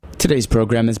Today's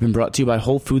program has been brought to you by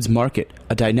Whole Foods Market,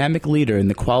 a dynamic leader in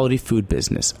the quality food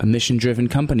business, a mission-driven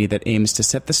company that aims to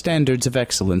set the standards of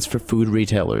excellence for food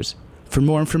retailers. For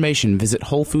more information, visit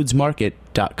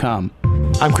WholeFoodsMarket.com.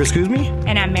 I'm Chris Kuzmi.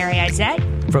 And I'm Mary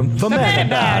Izette. From Foment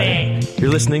About It. You're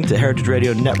listening to Heritage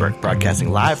Radio Network, broadcasting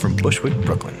live from Bushwick,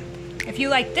 Brooklyn. If you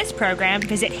like this program,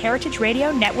 visit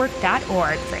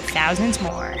heritageradionetwork.org for thousands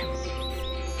more.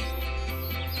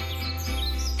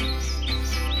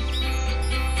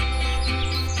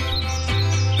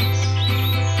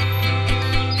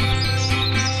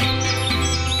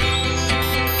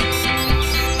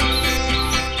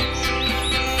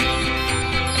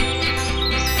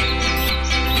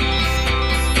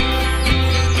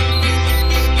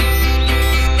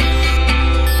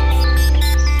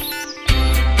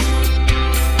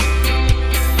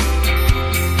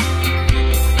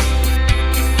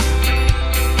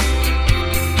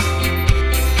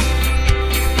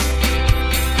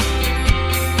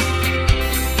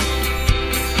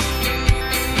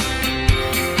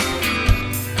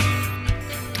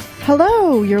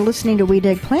 Hello, you're listening to We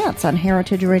Dig Plants on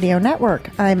Heritage Radio Network.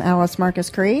 I'm Alice Marcus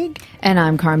Krieg. And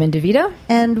I'm Carmen DeVito.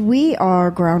 And we are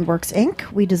Groundworks,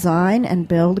 Inc. We design and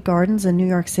build gardens in New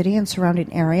York City and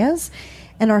surrounding areas.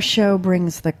 And our show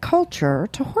brings the culture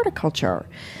to horticulture.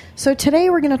 So today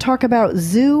we're going to talk about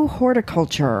zoo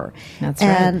horticulture. That's right.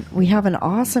 And we have an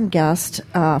awesome guest,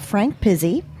 Frank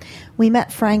Pizzi. We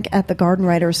met Frank at the Garden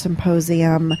Writers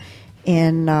Symposium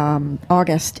in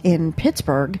August in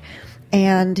Pittsburgh.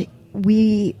 And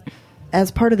we,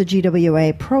 as part of the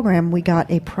GWA program, we got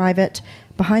a private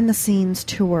behind-the-scenes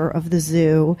tour of the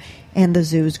zoo and the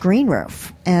zoo's green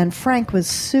roof. And Frank was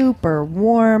super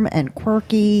warm and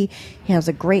quirky. He has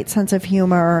a great sense of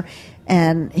humor,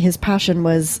 and his passion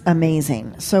was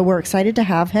amazing. So we're excited to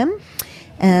have him,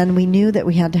 and we knew that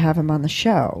we had to have him on the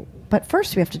show. But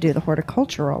first, we have to do the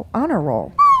horticultural honor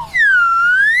roll.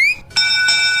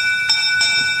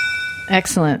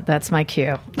 Excellent. That's my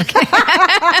cue. Okay.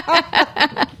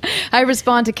 I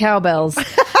respond to cowbells.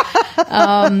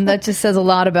 That just says a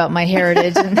lot about my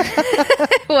heritage and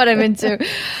what I'm into.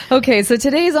 Okay, so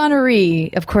today's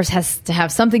honoree, of course, has to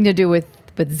have something to do with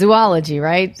zoology,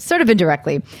 right? Sort of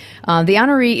indirectly. The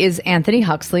honoree is Anthony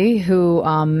Huxley, who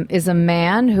is a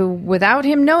man who, without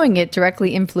him knowing it,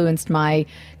 directly influenced my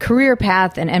career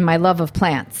path and my love of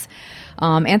plants.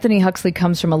 Anthony Huxley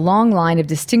comes from a long line of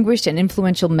distinguished and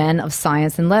influential men of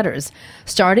science and letters,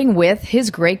 starting with his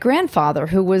great-grandfather,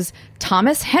 who was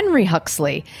Thomas Henry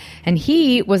Huxley. And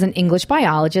he was an English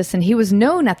biologist, and he was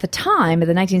known at the time, in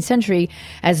the 19th century,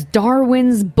 as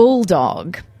Darwin's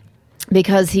bulldog,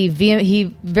 because he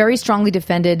very strongly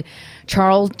defended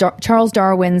Charles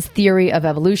Darwin's theory of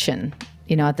evolution,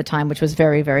 at the time, which was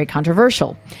very, very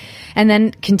controversial. And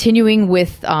then continuing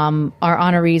with our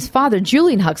honoree's father,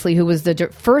 Julian Huxley, who was the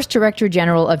first Director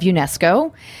General of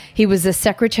UNESCO. He was the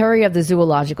Secretary of the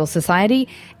Zoological Society,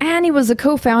 and he was a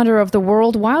co-founder of the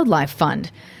World Wildlife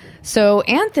Fund. So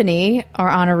Anthony, our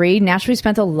honoree, naturally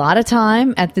spent a lot of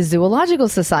time at the Zoological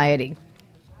Society.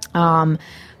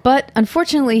 But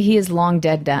unfortunately, he is long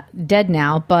dead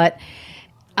now, but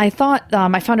I thought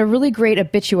I found a really great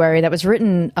obituary that was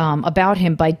written about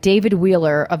him by David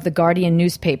Wheeler of the Guardian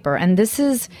newspaper. And this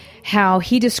is how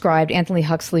he described Anthony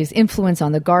Huxley's influence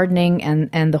on the gardening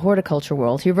and the horticulture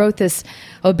world. He wrote this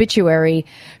obituary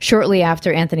shortly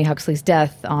after Anthony Huxley's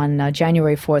death on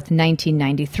January 4th,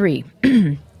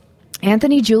 1993.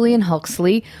 Anthony Julian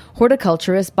Huxley,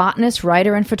 horticulturist, botanist,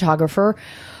 writer, and photographer,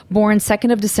 born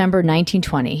 2nd of December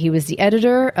 1920. He was the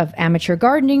editor of Amateur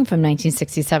Gardening from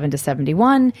 1967 to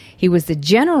 71. He was the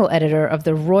general editor of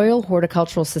the Royal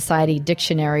Horticultural Society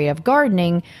Dictionary of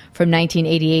Gardening from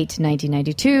 1988 to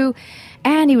 1992.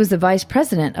 And he was the vice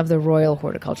president of the Royal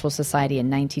Horticultural Society in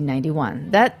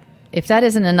 1991. If that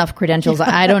isn't enough credentials,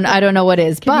 I don't know what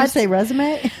is. Can you say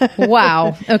resume?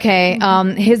 Wow. Okay.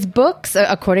 His books,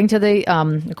 according to this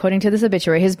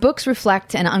obituary, his books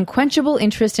reflect an unquenchable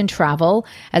interest in travel,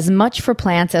 as much for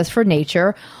plants as for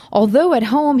nature. Although at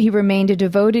home he remained a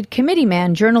devoted committee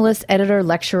man, journalist, editor,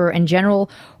 lecturer, and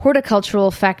general horticultural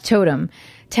factotum.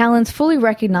 Talents fully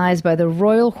recognized by the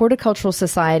Royal Horticultural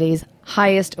Society's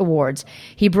highest awards.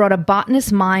 He brought a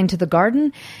botanist's mind to the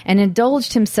garden and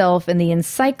indulged himself in the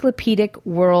encyclopedic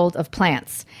world of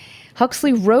plants.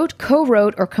 Huxley wrote,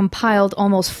 co-wrote, or compiled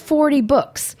almost 40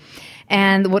 books.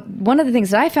 And one of the things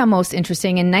that I found most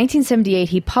interesting, in 1978,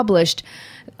 he published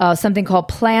something called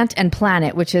Plant and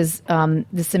Planet, which is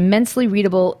this immensely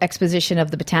readable exposition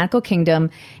of the botanical kingdom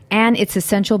and its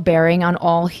essential bearing on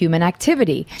all human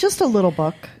activity. Just a little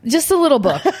book. Just a little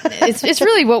book. It's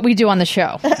really what we do on the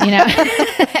show,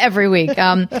 every week.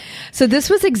 So this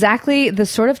was exactly the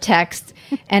sort of text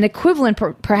and equivalent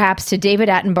perhaps to David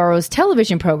Attenborough's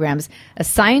television programs, a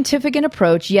scientific in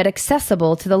approach yet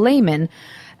accessible to the layman,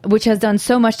 which has done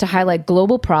so much to highlight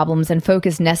global problems and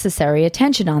focus necessary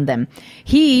attention on them.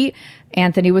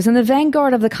 Anthony, was in the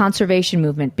vanguard of the conservation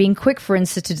movement, being quick, for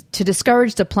instance, to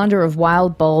discourage the plunder of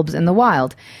wild bulbs in the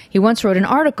wild. He once wrote an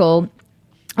article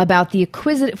about the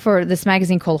acquisitive for this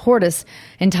magazine called Hortus,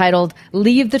 entitled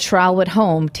 "Leave the Trowel at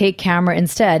Home, Take Camera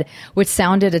Instead," which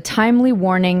sounded a timely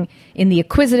warning in the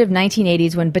acquisitive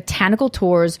 1980s when botanical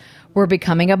tours were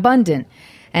becoming abundant.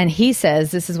 And he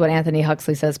says, this is what Anthony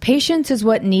Huxley says, "Patience is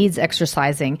what needs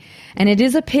exercising, and it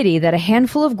is a pity that a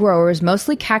handful of growers,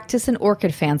 mostly cactus and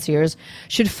orchid fanciers,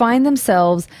 should find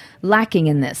themselves lacking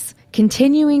in this,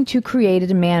 continuing to create a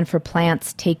demand for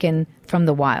plants taken from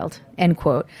the wild," end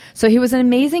quote. So he was an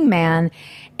amazing man,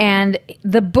 and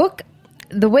the book,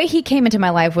 the way he came into my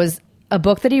life was a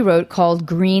book that he wrote called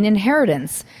Green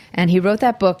Inheritance, and he wrote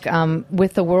that book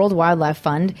with the World Wildlife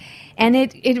Fund. And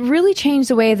it really changed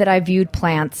the way that I viewed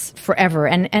plants forever.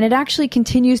 And it actually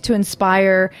continues to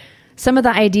inspire some of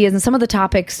the ideas and some of the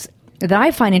topics that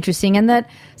I find interesting and that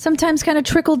sometimes kind of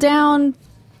trickle down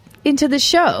into the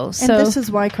show. And this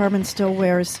is why Carmen still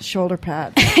wears shoulder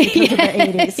pads, because of the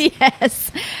 80s.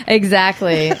 Yes,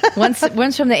 exactly.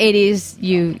 Once from the 80s,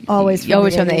 you always from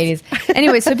the 80s.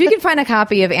 Anyway, so if you can find a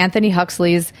copy of Anthony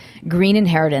Huxley's Green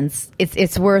Inheritance,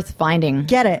 it's worth finding.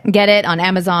 Get it on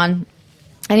Amazon.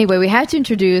 Anyway, we had to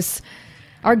introduce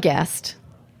our guest,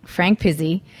 Frank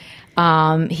Pizzi.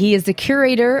 He is the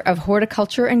curator of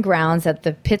horticulture and grounds at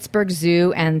the Pittsburgh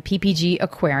Zoo and PPG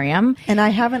Aquarium. And I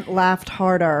haven't laughed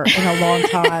harder in a long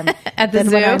time than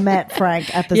zoo? when I met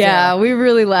Frank at the zoo. Yeah, we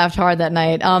really laughed hard that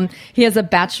night. He has a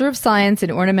Bachelor of Science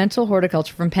in Ornamental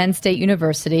Horticulture from Penn State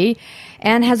University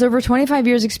and has over 25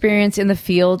 years experience in the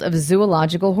field of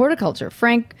zoological horticulture.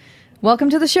 Frank, welcome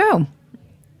to the show.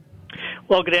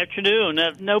 Well, good afternoon.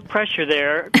 No pressure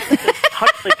there. This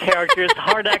Huxley character is a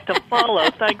hard act to follow.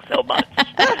 Thanks so much.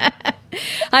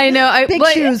 I know. Big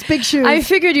shoes. I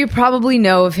figured you probably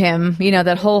know of him. You know,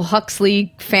 that whole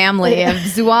Huxley family of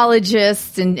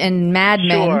zoologists and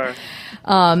madmen. Sure.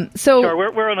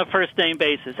 Sure, we're on a first-name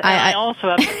basis. And I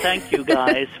also have to thank you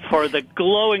guys for the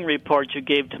glowing report you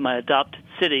gave to my adopted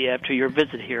city after your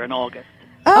visit here in August.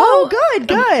 Oh,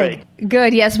 good.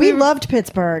 Good, yes. We loved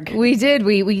Pittsburgh. We did.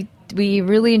 We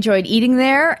really enjoyed eating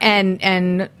there and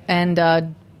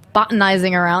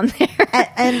botanizing around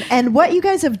there. and what you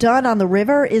guys have done on the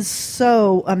river is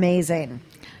so amazing.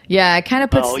 Yeah, it kind of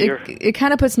puts it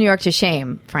kind of puts New York to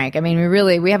shame, Frank. I mean,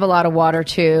 we have a lot of water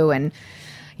too, and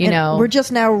we're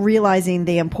just now realizing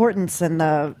the importance and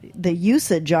the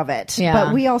usage of it. Yeah.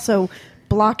 But we also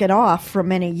block it off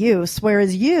from any use,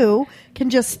 whereas you can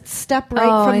just step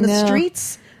right from the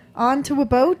streets onto a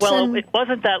boat. Well, it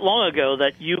wasn't that long ago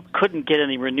that you couldn't get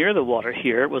anywhere near the water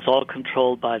here. It was all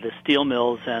controlled by the steel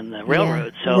mills and the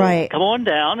railroads. So come on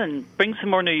down and bring some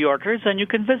more New Yorkers and you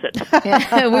can visit.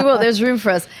 Yeah, we will. There's room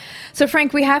for us. So,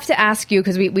 Frank, we have to ask you,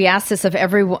 because we asked this of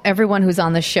everyone who's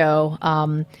on the show,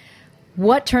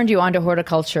 what turned you on to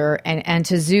horticulture and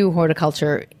to zoo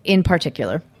horticulture in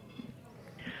particular?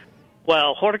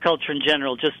 Well, horticulture in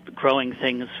general, just growing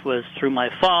things, was through my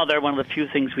father. One of the few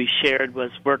things we shared was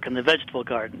work in the vegetable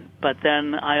garden. But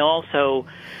then I also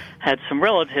had some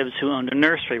relatives who owned a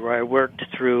nursery where I worked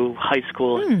through high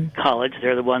school and college.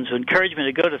 They're the ones who encouraged me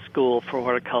to go to school for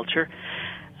horticulture.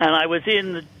 And I was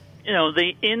in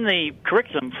the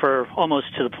curriculum for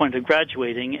almost to the point of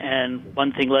graduating, and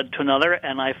one thing led to another,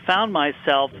 and I found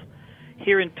myself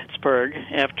here in Pittsburgh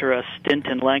after a stint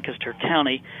in Lancaster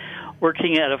County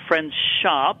working at a friend's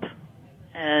shop,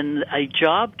 and a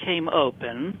job came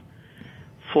open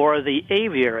for the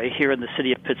aviary here in the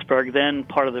city of Pittsburgh, then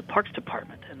part of the Parks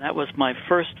Department. And that was my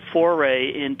first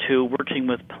foray into working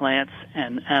with plants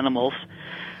and animals.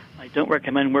 I don't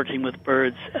recommend working with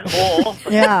birds at all,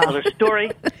 but that's another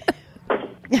story.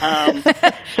 And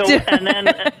then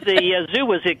the zoo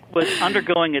was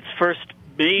undergoing its first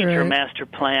major master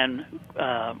plan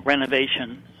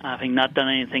renovation, having not done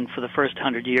anything for the first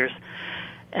 100 years.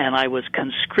 And I was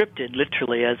conscripted,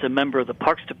 literally, as a member of the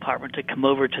Parks Department to come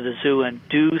over to the zoo and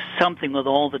do something with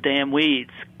all the damn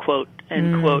weeds, quote,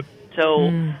 end quote. So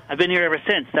I've been here ever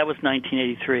since. That was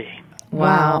 1983.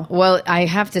 Wow. Well, I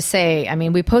have to say, I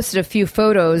mean, we posted a few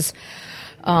photos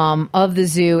of the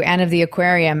zoo and of the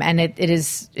aquarium, and it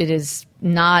is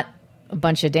not a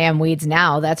bunch of damn weeds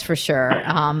now, that's for sure.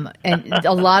 And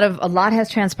a lot has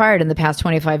transpired in the past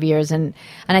 25 years. And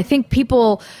I think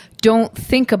people don't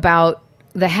think about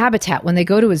the habitat when they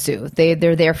go to a zoo.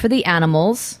 They're there for the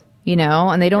animals,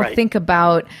 and they don't think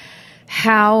about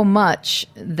how much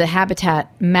the habitat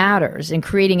matters in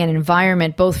creating an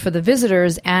environment both for the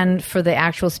visitors and for the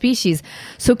actual species.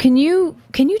 So can you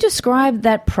describe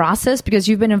that process? Because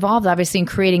you've been involved, obviously, in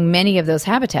creating many of those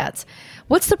habitats.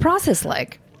 What's the process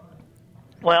like?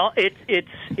 Well, it's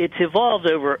evolved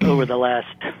over the last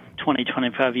 20,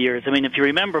 25 years. I mean, if you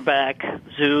remember back,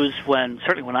 zoos,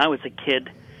 certainly when I was a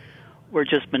kid, were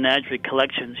just menagerie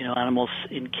collections, animals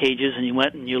in cages, and you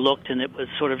went and you looked, and it was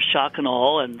sort of shock and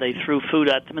awe, and they threw food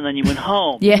at them, and then you went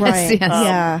home. Yes, right.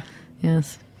 yes.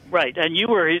 Yes. Right, and you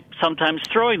were sometimes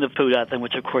throwing the food at them,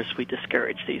 which, of course, we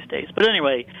discourage these days. But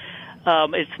anyway,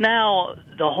 it's now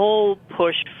the whole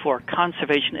push for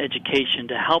conservation education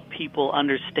to help people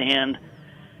understand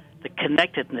the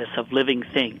connectedness of living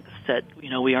things, that,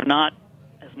 we are not,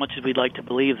 as much as we'd like to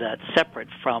believe that, separate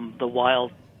from the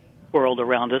wild world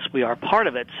around us. We are part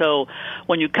of it. So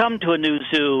when you come to a new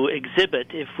zoo exhibit,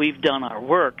 if we've done our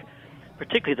work,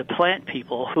 particularly the plant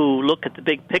people who look at the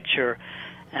big picture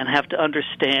and have to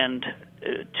understand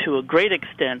to a great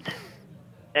extent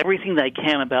everything they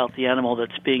can about the animal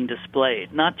that's being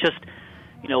displayed, not just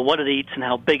what it eats and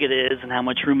how big it is and how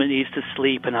much room it needs to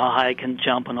sleep and how high it can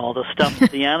jump and all the stuff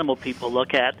that the animal people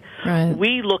look at. Right.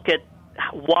 We look at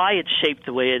why it's shaped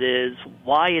the way it is,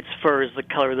 why its fur is the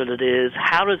color that it is,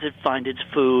 how does it find its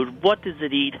food, what does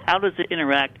it eat, how does it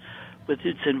interact with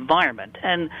its environment.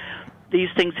 And these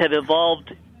things have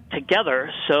evolved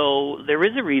together, so there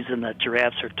is a reason that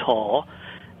giraffes are tall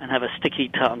and have a sticky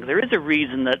tongue. There is a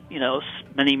reason that,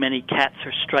 many, many cats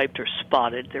are striped or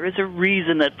spotted. There is a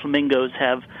reason that flamingos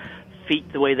have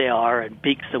feet the way they are and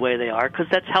beaks the way they are, because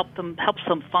that's helps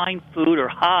them find food or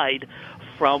hide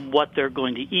from what they're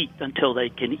going to eat until they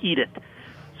can eat it.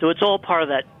 So it's all part of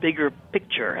that bigger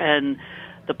picture. And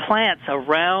the plants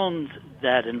around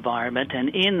that environment and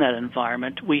in that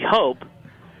environment, we hope,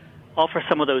 offer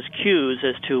some of those cues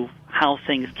as to how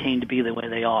things came to be the way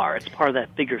they are. It's part of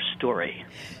that bigger story.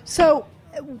 So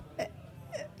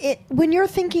when you're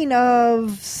thinking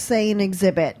of, say, an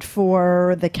exhibit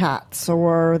for the cats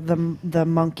or the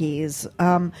monkeys,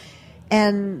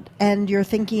 and you're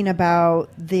thinking about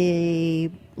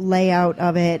the layout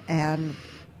of it and,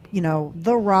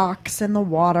 the rocks and the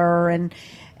water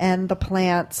and the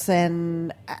plants,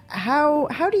 and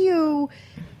how do you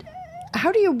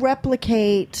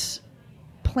replicate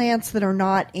plants that are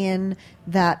not in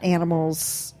that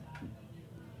animal's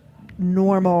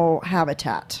normal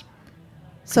habitat?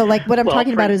 So, like, what I'm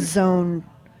talking about is zone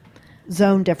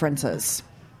differences.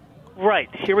 Right.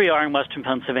 Here we are in western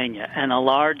Pennsylvania, and a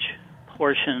large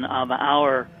portion of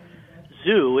our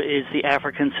zoo is the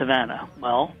African savanna.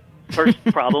 Well, first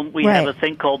problem, we have a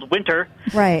thing called winter,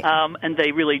 and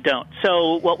they really don't.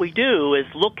 So what we do is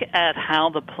look at how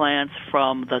the plants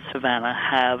from the savanna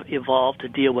have evolved to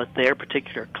deal with their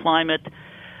particular climate,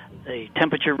 the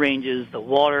temperature ranges, the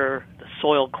water, the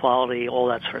soil quality, all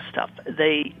that sort of stuff.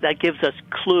 That gives us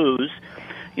clues.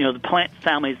 The plant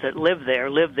families that live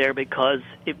there because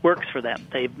it works for them.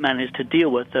 They've managed to deal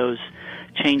with those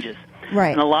changes.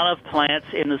 Right. And a lot of plants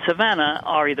in the savanna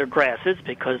are either grasses,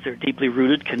 because they're deeply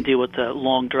rooted, can deal with the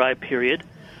long dry period,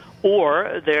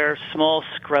 or they're small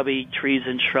scrubby trees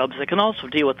and shrubs that can also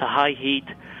deal with the high heat,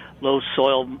 low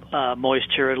soil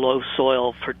moisture, low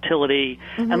soil fertility,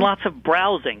 and lots of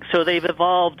browsing. So they've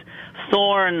evolved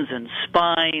thorns and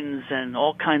spines and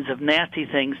all kinds of nasty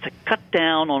things to cut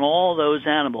down on all those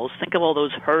animals. Think of all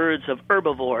those herds of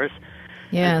herbivores.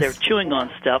 As they're chewing on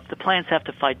stuff, the plants have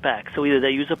to fight back. So either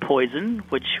they use a poison,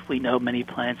 which we know many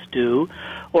plants do,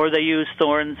 or they use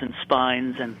thorns and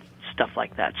spines and stuff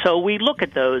like that. So we look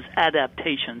at those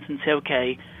adaptations and say,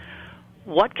 okay,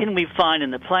 what can we find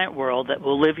in the plant world that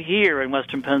will live here in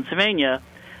western Pennsylvania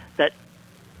that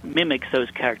mimics those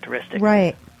characteristics?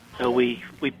 Right. So we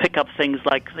pick up things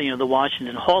like the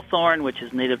Washington hawthorn, which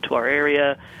is native to our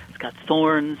area. It's got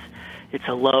thorns. It's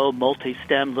a low,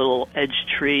 multi-stem little edge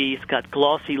tree. It's got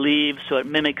glossy leaves, so it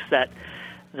mimics that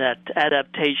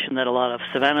adaptation that a lot of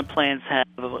savanna plants have,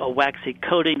 a waxy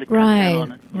coating to cut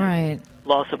down on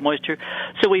loss of moisture.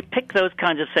 So we pick those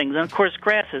kinds of things. And, of course,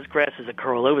 grasses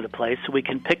occur all over the place, so we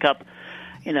can pick up,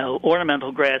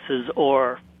 ornamental grasses,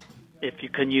 or if you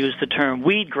can use the term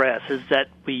weed grasses, that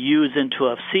we use into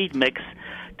a seed mix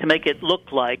to make it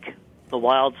look like the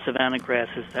wild savanna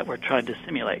grasses that we're trying to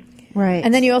simulate. Right.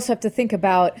 And then you also have to think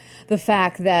about the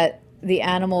fact that the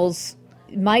animals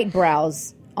might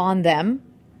browse on them,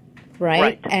 right?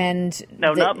 Right. And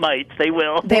No, not might. They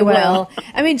will. They will.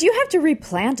 I mean, do you have to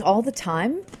replant all the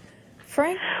time,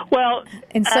 Frank? Well,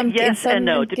 yes and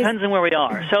no. It Depends on where we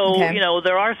are. So, Okay.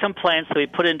 there are some plants that we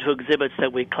put into exhibits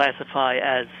that we classify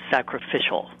as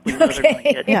sacrificial. We know they're going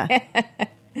to get,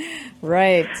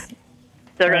 Right.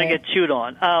 they're going Right. to get chewed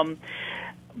on.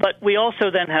 But we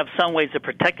also then have some ways of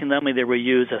protecting them. Either we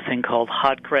use a thing called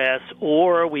hot grass,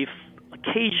 or we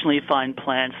occasionally find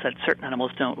plants that certain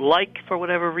animals don't like for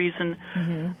whatever reason.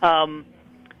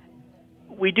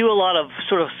 We do a lot of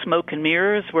sort of smoke and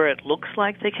mirrors where it looks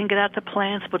like they can get at the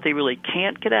plants, but they really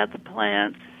can't get at the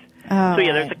plants. So,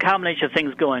 there's a combination of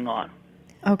things going on.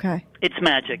 Okay. It's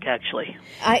magic, actually.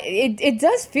 It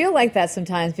does feel like that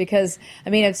sometimes because, I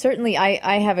mean,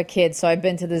 I have a kid, so I've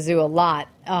been to the zoo a lot,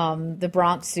 the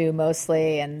Bronx Zoo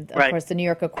mostly, and, of course, the New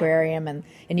York Aquarium. And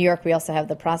in New York, we also have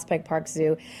the Prospect Park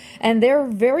Zoo. And they're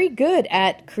very good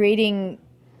at creating,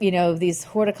 these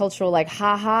horticultural, like,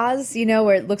 ha-has,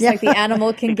 where it looks like the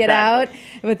animal can get out,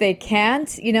 but they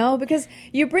can't, because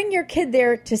you bring your kid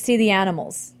there to see the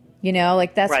animals,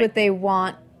 like that's what they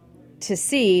want to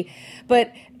see.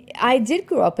 But I did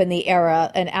grow up in the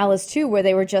era, and Alice too, where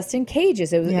they were just in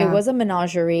cages. It was a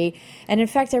menagerie. And in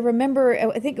fact, I remember,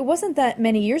 I think it wasn't that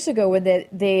many years ago when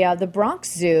the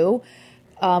Bronx Zoo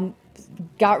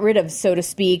got rid of, so to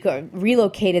speak, or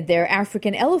relocated their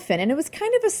African elephant. And it was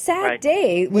kind of a sad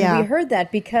day when we heard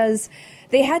that, because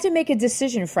they had to make a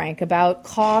decision, Frank, about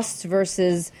costs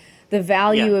versus the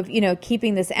value of,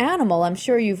 keeping this animal. I'm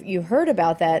sure you've heard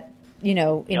about that,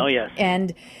 yes.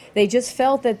 And they just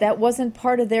felt that wasn't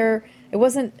part of it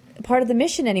wasn't part of the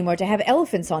mission anymore to have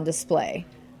elephants on display,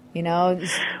 in that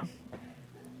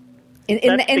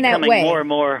way. More and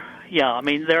more. Yeah, I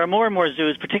mean, there are more and more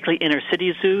zoos, particularly inner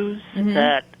city zoos,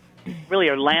 that really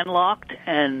are landlocked,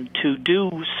 and to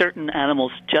do certain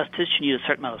animals justice, you need a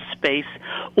certain amount of space,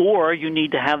 or you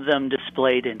need to have them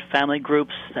displayed in family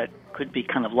groups that could be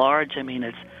kind of large. I mean,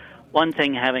 it's one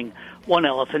thing having one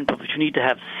elephant, but if you need to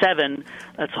have 7,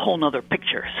 that's a whole other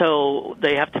picture. So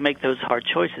they have to make those hard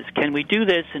choices. Can we do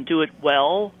this and do it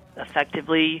well,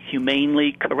 effectively,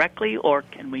 humanely, correctly, or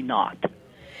can we not?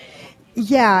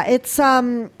 Yeah, it's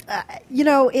I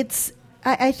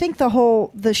think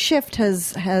the shift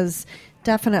has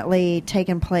definitely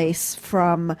taken place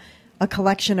from a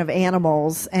collection of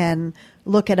animals and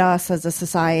look at us as a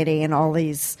society and all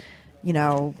these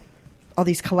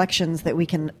collections that we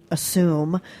can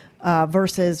assume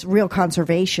versus real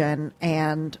conservation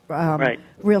and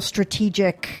real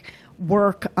strategic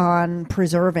work on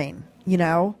preserving,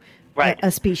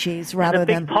 a species rather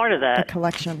than a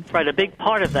collection. Right, a big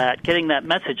part of that, getting that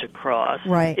message across,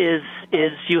 is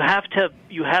you have to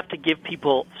give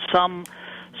people some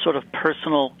sort of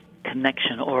personal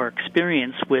connection or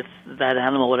experience with that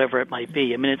animal, whatever it might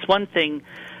be. I mean, it's one thing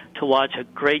to watch a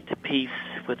great piece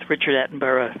with Richard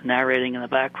Attenborough narrating in the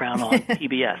background on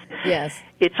PBS. Yes.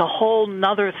 It's a whole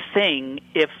nother thing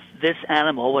if this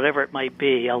animal, whatever it might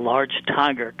be, a large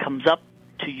tiger, comes up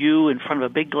to you in front of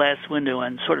a big glass window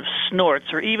and sort of snorts,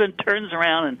 or even turns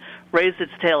around and raises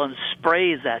its tail and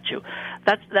sprays at you.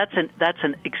 That's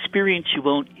an experience you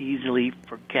won't easily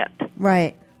forget.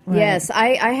 Right. Yes,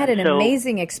 I had an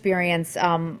amazing experience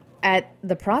at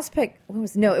the Prospect.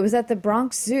 It was at the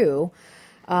Bronx Zoo,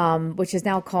 which is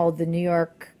now called the New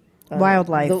York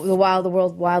Wildlife, the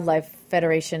World Wildlife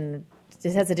Federation.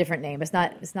 This has a different name. It's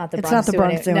not the Bronx Zoo.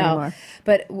 Bronx Zoo anymore.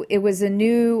 But it was a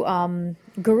new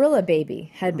gorilla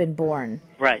baby had been born.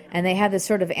 Right. And they had this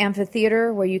sort of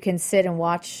amphitheater where you can sit and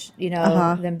watch,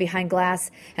 them behind glass.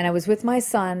 And I was with my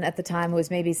son at the time, who was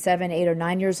maybe 7, 8, or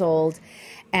 9 years old.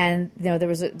 And there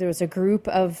was a group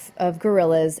of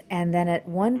gorillas. And then at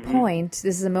one point,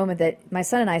 this is a moment that my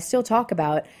son and I still talk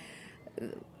about.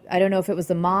 I don't know if it was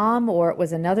the mom or it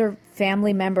was another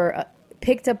family member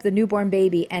picked up the newborn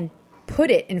baby and put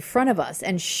it in front of us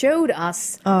and showed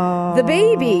us the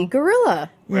baby gorilla.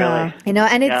 Really?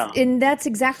 And that's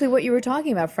exactly what you were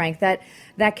talking about, Frank, that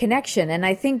connection. And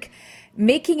I think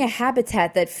making a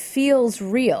habitat that feels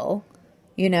real,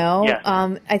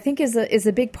 I think is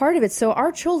a big part of it. So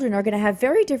our children are going to have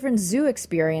very different zoo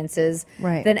experiences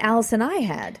than Alice and I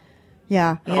had.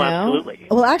 Yeah. Absolutely.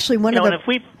 Well, actually,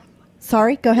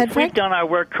 Sorry, go ahead, Frank. If we've done our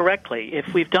work correctly,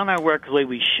 if we've done our work the way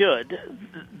we should,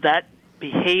 that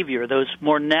behavior, those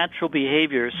more natural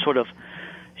behaviors sort of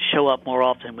show up more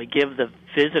often. We give the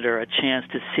visitor a chance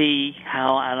to see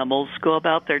how animals go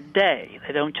about their day.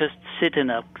 They don't just sit in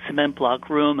a cement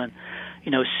block room and,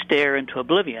 stare into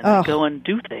oblivion. They go and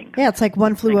do things. Yeah, it's like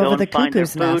One Flew Over the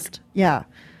Cuckoo's Nest. Yeah.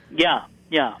 Yeah.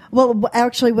 Yeah. Well,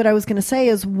 actually, what I was going to say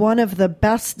is one of the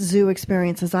best zoo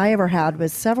experiences I ever had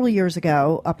was several years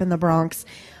ago up in the Bronx.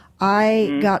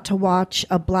 I got to watch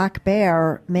a black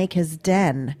bear make his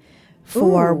den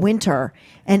for winter,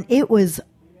 and it was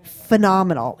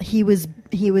phenomenal. He was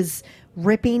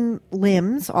ripping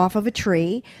limbs off of a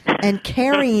tree and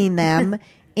carrying them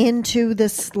into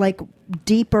this like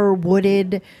deeper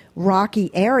wooded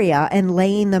rocky area and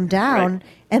laying them down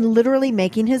and literally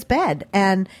making his bed.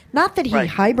 And not that he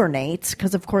hibernates,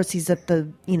 because of course he's at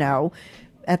the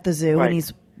zoo and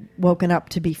he's woken up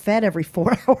to be fed every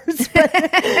 4 hours.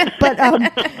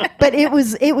 But it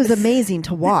was amazing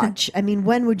to watch. I mean,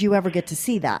 when would you ever get to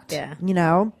see that? Yeah.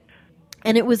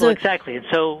 And it was exactly. And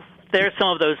so there's some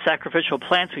of those sacrificial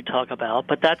plants we talk about,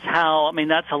 but that's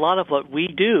a lot of what we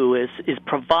do is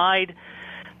provide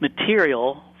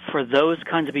material for those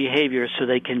kinds of behaviors so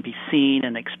they can be seen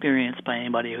and experienced by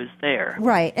anybody who's there.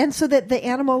 Right. And so that the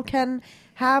animal can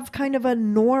have kind of a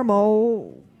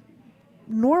normal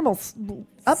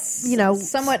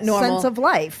somewhat normal sense of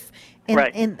life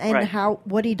and how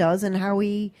what he does and how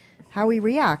he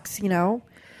reacts,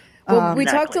 Well, we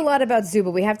talked a lot about zoo,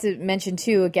 but we have to mention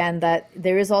too again that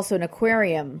there is also an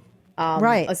aquarium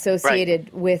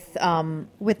associated with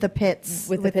the pits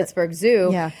with the Pittsburgh Zoo.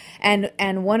 Yeah.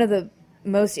 And one of the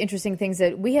most interesting things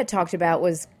that we had talked about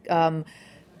was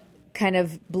kind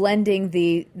of blending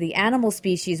the animal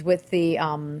species with the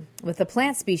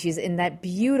plant species in that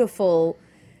beautiful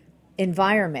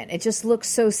environment. It just looks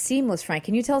so seamless, Frank.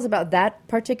 Can you tell us about that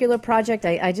particular project?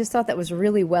 I just thought that was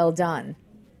really well done.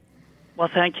 Well,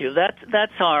 thank you.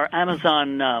 That's our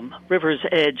Amazon River's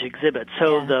Edge exhibit.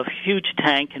 So the huge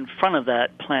tank in front of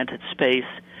that planted space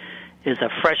is a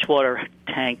freshwater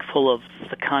tank full of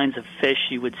the kinds of fish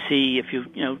you would see if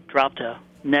you dropped a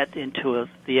net into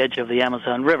the edge of the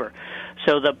Amazon River.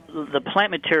 So the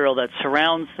plant material that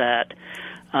surrounds that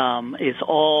is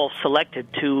all selected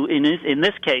to. In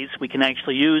this case, we can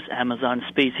actually use Amazon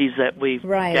species that we've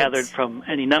gathered from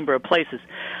any number of places.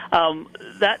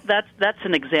 That's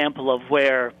an example of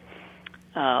where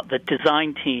the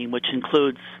design team, which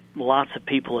includes lots of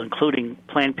people, including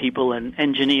plant people and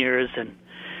engineers and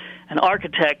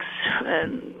architects,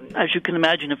 and as you can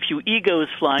imagine, a few egos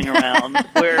flying around,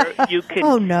 where you can...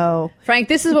 Oh, no. Frank,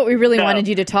 this is what we really wanted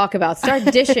you to talk about. Start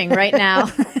dishing right now.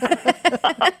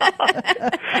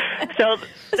 So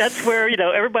that's where,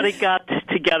 everybody got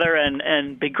together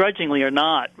and begrudgingly or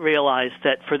not, realized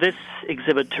that for this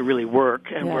exhibit to really work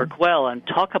and work well and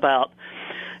talk about,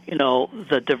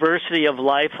 the diversity of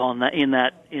life in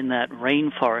that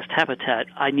rainforest habitat,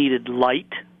 I needed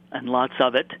light and lots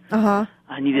of it. Uh-huh.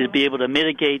 I needed to be able to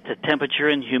mitigate the temperature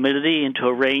and humidity into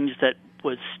a range that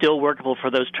was still workable for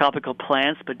those tropical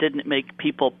plants, but didn't make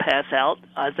people pass out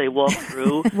as they walked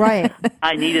through. Right.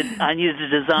 I needed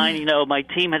to design. My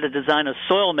team had to design a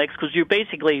soil mix because you're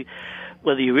basically,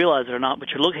 whether you realize it or not, what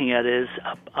you're looking at is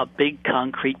a big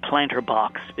concrete planter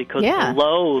box, because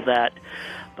below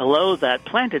that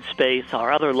planted space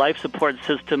are other life support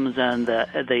systems and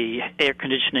the air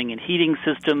conditioning and heating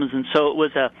systems, and so it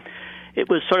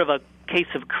was sort of a case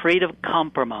of creative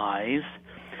compromise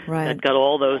that got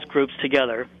all those groups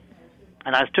together.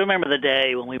 And I still remember the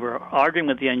day when we were arguing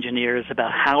with the engineers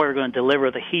about how we were going to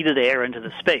deliver the heated air into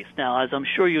the space. Now, as I'm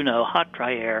sure you know, hot,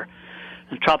 dry air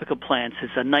in tropical plants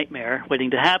is a nightmare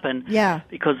waiting to happen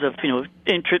because of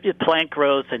plant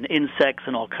growth and insects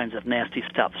and all kinds of nasty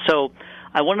stuff. So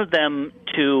I wanted them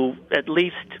to at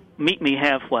least meet me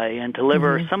halfway and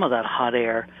deliver some of that hot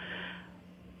air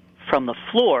from the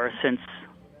floor, since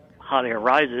hot air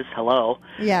rises,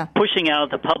 pushing out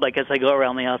at the public as they go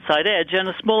around the outside edge, and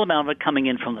a small amount of it coming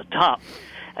in from the top.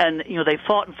 And, they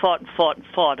fought and fought and fought and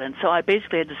fought. And so I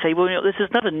basically had to say, well, this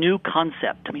is not a new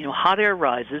concept. I mean, hot air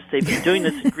rises. They've been doing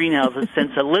this in greenhouses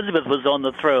since Elizabeth was on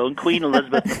the throne, Queen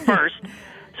Elizabeth I.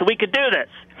 So we could do this.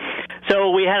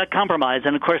 So we had a compromise.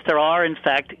 And, of course, there are, in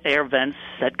fact, air vents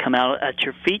that come out at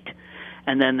your feet.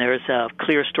 And then there's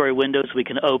clear story windows we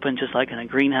can open, just like in a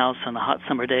greenhouse on the hot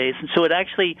summer days. And so it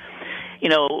actually,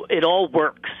 it all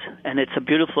works, and it's a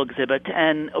beautiful exhibit.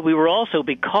 And we were also,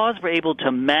 because we're able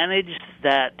to manage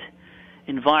that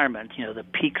environment, the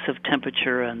peaks of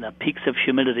temperature and the peaks of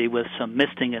humidity with some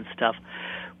misting and stuff,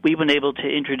 we've been able to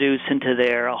introduce into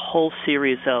there a whole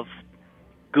series of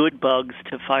good bugs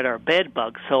to fight our bad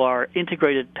bugs. So our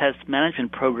integrated pest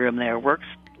management program there works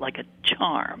like a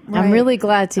charm. I'm really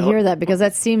glad to hear that, because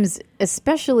that seems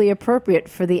especially appropriate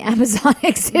for the Amazon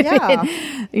exhibit.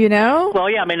 Well,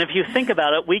 I mean, if you think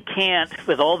about it, we can't,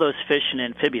 with all those fish and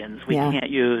amphibians, we can't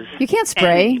use you can't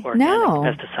spray any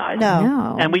organic pesticides.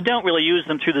 No. And we don't really use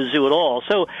them through the zoo at all.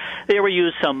 So there we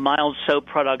use some mild soap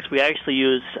products. We actually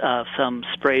use some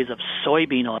sprays of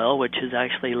soybean oil, which is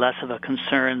actually less of a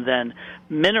concern than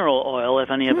mineral oil if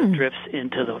any of it drifts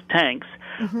into the tanks.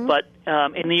 But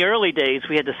in the early days,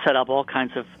 we had to set up all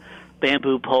kinds of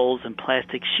bamboo poles and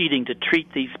plastic sheeting to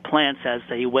treat these plants as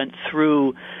they went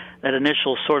through that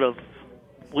initial sort of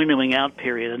winnowing out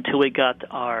period until we got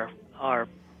our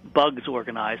bugs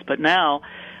organized. But now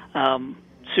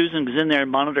Susan was in there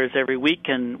and monitors every week,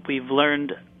 and we've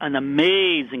learned an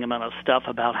amazing amount of stuff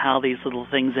about how these little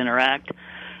things interact,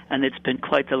 and it's been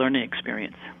quite the learning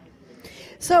experience.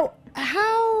 So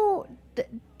how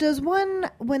does one,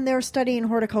 when they're studying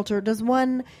horticulture, does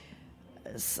one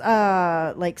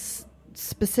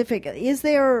specific, is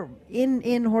there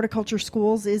in horticulture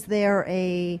schools, is there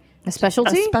a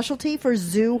specialty for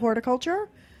zoo horticulture?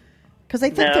 Because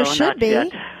I think there should be.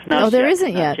 There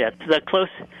isn't yet. The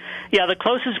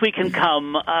closest we can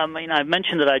come. I've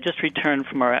mentioned that I just returned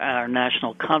from our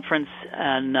national conference,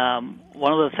 and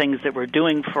one of the things that we're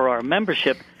doing for our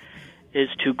membership is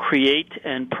to create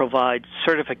and provide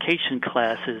certification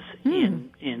classes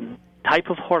in type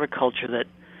of horticulture that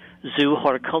zoo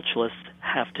horticulturalists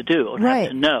have to do and have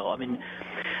to know. I mean,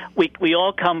 we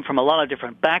all come from a lot of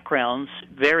different backgrounds,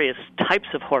 various types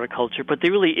of horticulture, but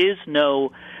there really is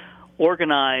no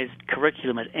organized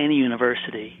curriculum at any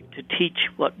university to teach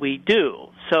what we do.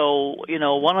 So,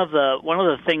 one of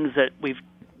the things that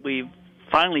we've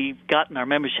finally gotten our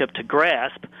membership to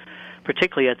grasp,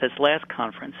 particularly at this last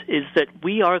conference, is that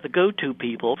we are the go-to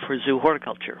people for zoo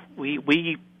horticulture.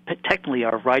 We technically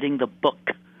are writing the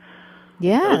book.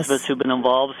 Yes. Those of us who've been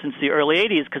involved since the early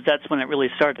 80s, because that's when it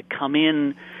really started to come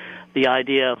in. The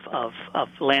idea of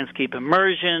landscape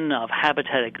immersion, of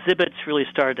habitat exhibits really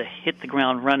started to hit the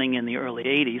ground running in the early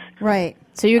 80s. Right.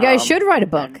 So you guys should write a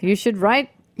book. You should write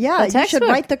a textbook. You should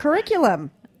write the curriculum.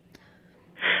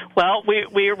 Well,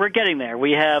 we're getting there.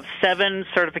 We have 7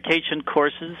 certification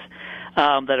courses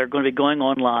that are going to be going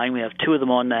online. We have 2 of them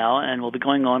on now, and we'll be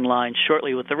going online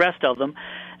shortly with the rest of them.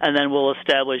 And then we'll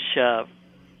establish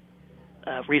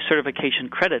recertification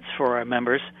credits for our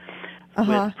members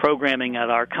with programming at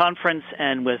our conference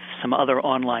and with some other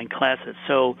online classes.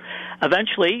 So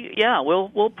eventually,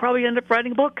 we'll probably end up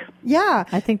writing a book. Yeah.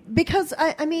 I think because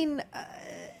I mean,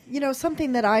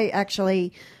 something that I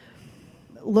actually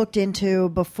looked into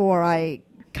before I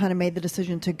kind of made the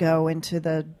decision to go into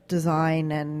the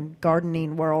design and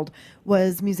gardening world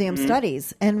was museum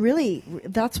studies. And really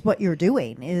that's what you're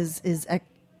doing is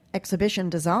exhibition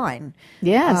design.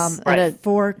 Yes.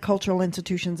 For cultural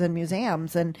institutions and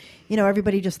museums. And,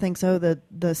 everybody just thinks, the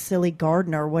silly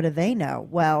gardener, what do they know?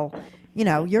 Well,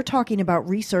 you're talking about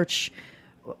research,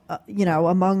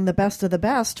 among the best of the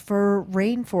best for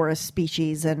rainforest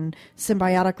species and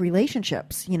symbiotic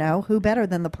relationships. Who better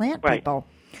than the plant people?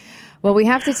 Well, we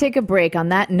have to take a break. On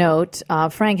that note,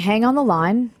 Frank, hang on the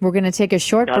line. We're going to take a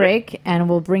short break, and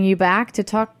we'll bring you back to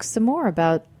talk some more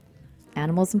about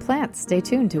animals and plants. Stay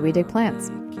tuned to We Dig Plants.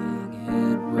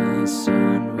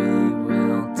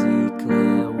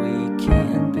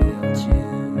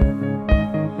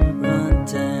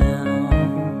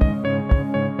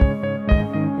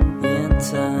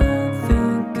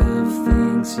 Think of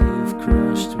things you've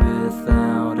crushed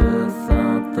without a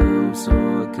thought. Those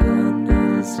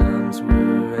organisms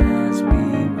were as we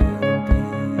will be.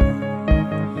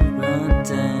 Run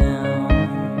down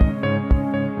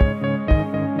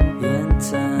in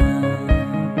time.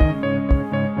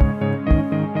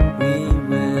 We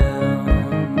will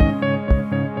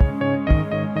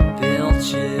build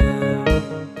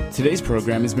you. Today's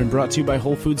program has been brought to you by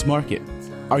Whole Foods Market.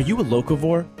 Are you a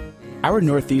locavore? Our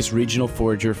Northeast regional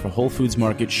forager for Whole Foods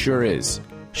Market sure is.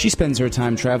 She spends her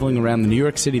time traveling around the New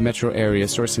York City metro area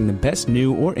sourcing the best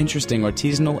new or interesting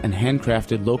artisanal and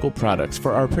handcrafted local products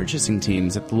for our purchasing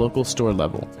teams at the local store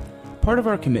level. Part of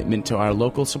our commitment to our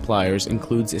local suppliers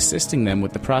includes assisting them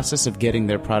with the process of getting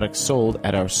their products sold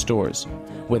at our stores.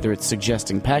 Whether it's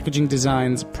suggesting packaging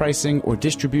designs, pricing, or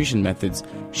distribution methods,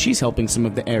 she's helping some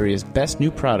of the area's best new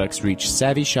products reach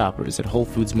savvy shoppers at Whole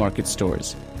Foods Market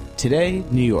stores. Today,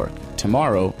 New York.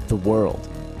 Tomorrow, the world.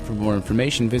 For more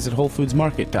information, visit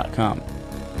WholeFoodsMarket.com.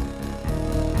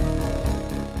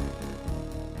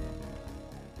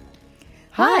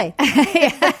 Hi.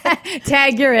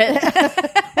 Tag, you're it.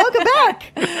 Welcome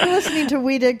back. You're listening to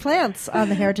We Dig Plants on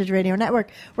the Heritage Radio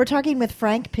Network. We're talking with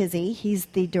Frank Pizzi. He's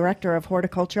the director of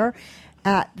horticulture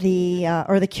at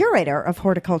the curator of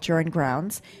horticulture and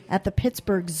grounds at the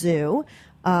Pittsburgh Zoo.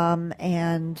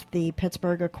 And the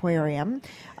Pittsburgh Aquarium.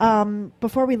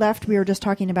 Before we left, we were just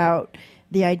talking about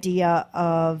the idea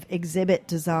of exhibit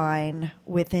design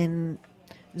within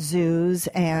zoos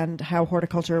and how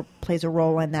horticulture plays a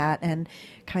role in that, and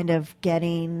kind of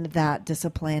getting that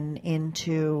discipline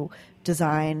into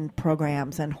design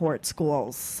programs and hort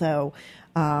schools. So,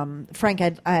 Frank,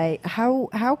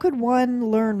 how could one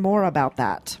learn more about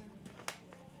that?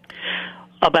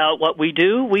 About what we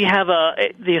do, we have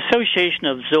the Association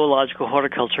of Zoological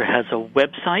Horticulture has a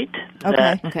website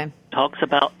that Okay. talks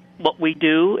about what we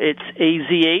do. It's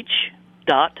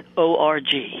azh.org.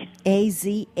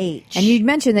 AZH. And you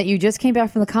mentioned that you just came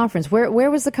back from the conference. Where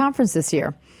was the conference this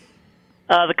year?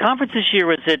 The conference this year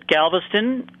was at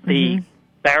Galveston, the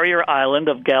barrier island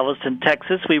of Galveston,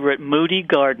 Texas. We were at Moody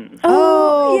Gardens.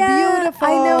 Oh, yeah, beautiful.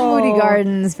 I know Moody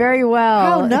Gardens very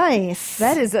well. How nice.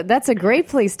 That's a great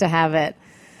place to have it.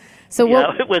 So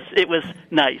Yeah, it was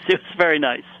nice. It was very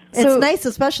nice. It's So- nice,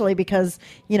 especially because,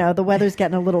 the weather's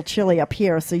getting a little chilly up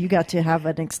here, so you got to have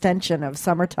an extension of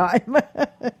summertime.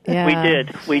 yeah.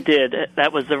 We did.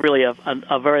 That was really a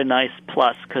very nice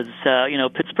plus because,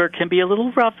 Pittsburgh can be a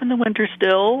little rough in the winter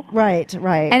still. Right.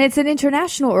 And it's an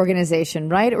international organization,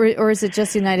 right? Or is it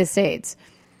just the United States?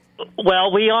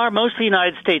 Well, we are mostly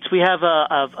United States. We have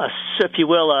if you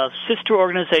will, a sister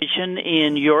organization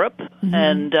in Europe,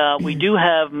 and we do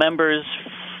have members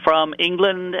from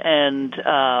England and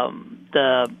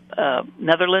the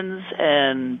Netherlands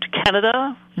and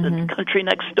Canada, the country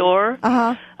next door.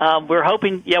 We're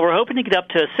hoping to get up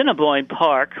to Assiniboine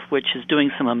Park, which is doing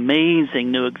some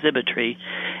amazing new exhibitry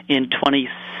in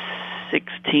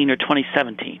 2016 or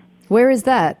 2017. Where is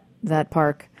that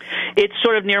park? It's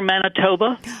sort of near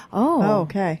Manitoba. Oh.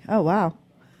 Okay. Oh, wow.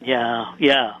 Yeah.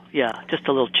 Just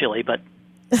a little chilly, but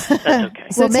that's okay.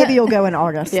 Well, maybe you'll go in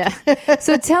August. Yeah.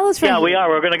 So tell us. Yeah, we are.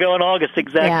 We're going to go in August.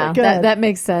 Exactly. Yeah, Good. that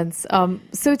makes sense.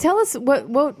 So tell us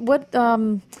what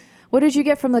did you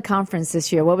get from the conference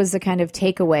this year? What was the kind of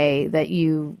takeaway that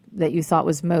you thought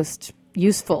was most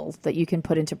useful that you can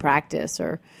put into practice?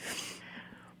 Or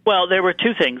Well, there were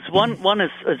two things. One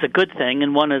is a good thing,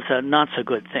 and one is a not so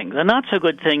good thing. The not so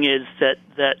good thing is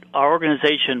that our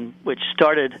organization, which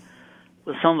started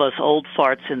with some of us old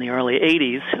farts in the early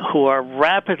 80s who are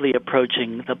rapidly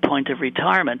approaching the point of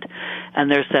retirement, and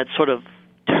there's that sort of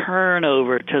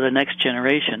turnover to the next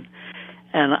generation.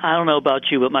 And I don't know about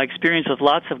you, but my experience with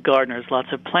lots of gardeners, lots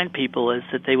of plant people, is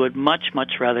that they would much,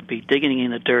 much rather be digging in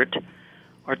the dirt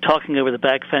or talking over the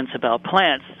back fence about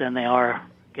plants than they are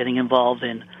getting involved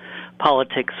in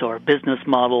politics or business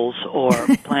models or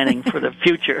planning for the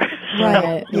future.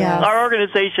 Right, So yeah. our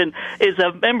organization is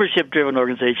a membership-driven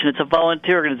organization. It's a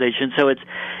volunteer organization, so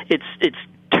it's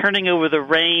turning over the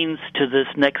reins to this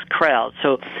next crowd.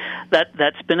 So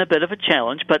that's been a bit of a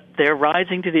challenge, but they're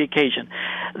rising to the occasion.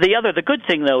 The good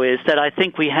thing, though, is that I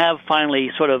think we have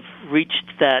finally sort of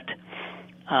reached that.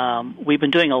 We've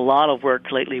been doing a lot of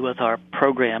work lately with our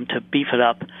program to beef it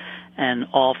up and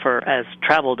offer, as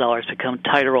travel dollars become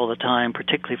tighter all the time,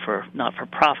 particularly for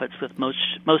not-for-profits, with most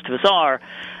of us are,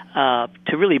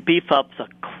 to really beef up the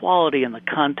quality and the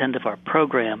content of our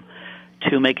program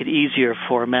to make it easier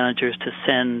for managers to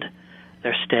send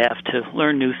their staff to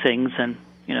learn new things and,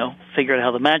 figure out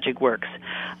how the magic works.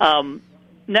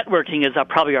 Networking is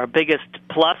probably our biggest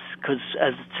plus because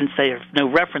since they have no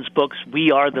reference books,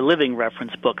 we are the living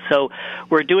reference book. So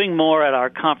we're doing more at our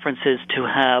conferences to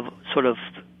have sort of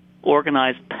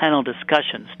organized panel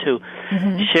discussions to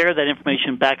share that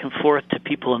information back and forth to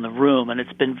people in the room, and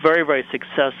it's been very, very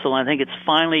successful. I think it's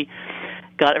finally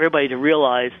got everybody to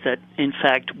realize that, in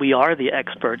fact, we are the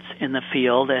experts in the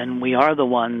field, and we are the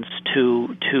ones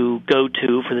to go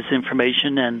to for this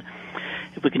information. And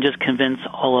if we can just convince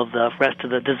all of the rest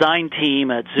of the design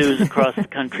team at zoos across the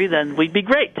country, then we'd be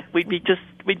great. We'd be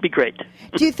great.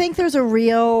 Do you think there's a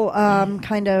real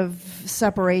kind of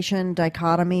separation,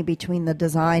 dichotomy between the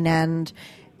design end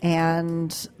and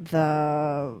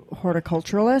the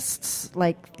horticulturalists,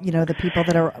 like, the people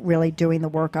that are really doing the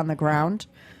work on the ground?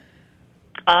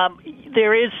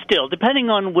 There is still, depending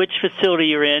on which facility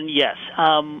you're in, yes.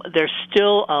 There's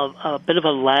still a bit of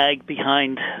a lag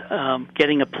behind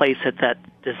getting a place at that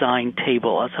design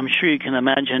table. As I'm sure you can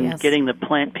imagine, Yes. getting the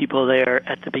plant people there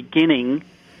at the beginning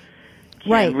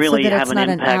can Right, so really that have it's an not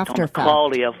an impact on the after fact.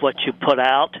 quality of what you put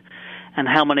out and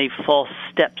how many false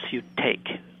steps you take.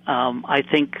 I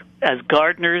think as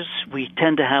gardeners, we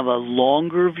tend to have a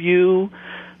longer view,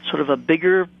 sort of a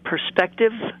bigger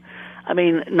perspective. I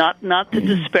mean, not to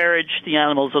disparage the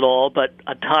animals at all, but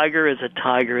a tiger is a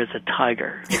tiger is a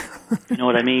tiger. You know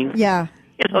what I mean? Yeah.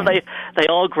 They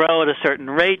all grow at a certain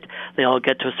rate. They all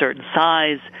get to a certain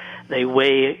size. They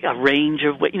weigh a range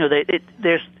of weight.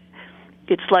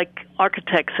 it's like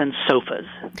architects and sofas,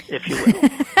 if you will.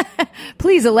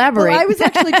 Please elaborate. Well, I was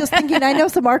actually just thinking, I know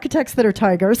some architects that are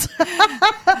tigers.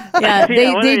 Yeah, Well, they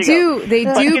there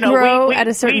do you go. But, grow we at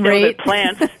a certain know rate. that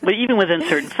plants, but even within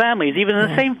certain families, even in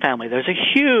the same family, there's a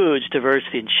huge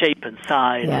diversity in shape and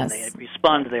size, and Yes. they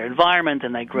respond to their environment,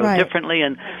 and they grow Right. differently.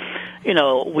 And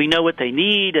we know what they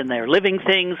need, and they're living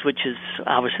things, which is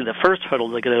obviously the first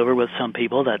hurdle to get over with some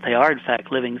people, that they are in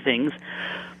fact living things.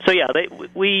 So yeah,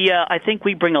 I think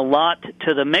we bring a lot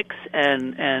to the mix,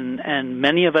 and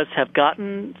many of us have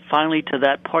gotten finally to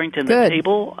that point in Good. the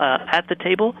table, at the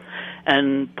table,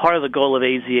 and part of the goal of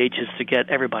AZH is to get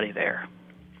everybody there.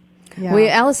 Yeah.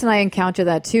 Alice and I encounter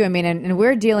that too. I mean, and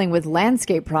we're dealing with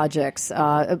landscape projects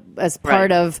as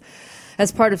part Right.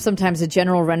 of sometimes a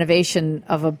general renovation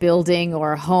of a building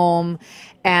or a home,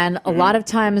 and a lot of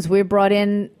times we're brought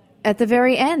in at the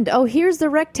very end. Oh, here's the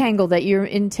rectangle that you're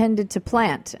intended to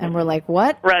plant, and we're like,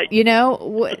 what? Right. And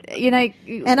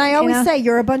And I always say,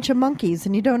 you're a bunch of monkeys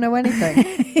and you don't know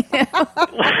anything.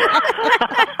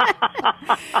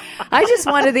 I just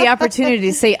wanted the opportunity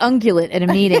to say ungulate at a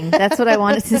meeting. That's what I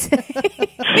wanted to say.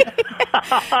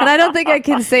 And I don't think I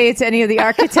can say it to any of the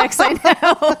architects I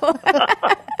know.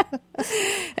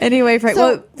 Anyway, Frank.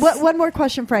 So, one more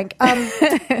question, Frank.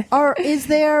 Are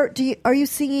you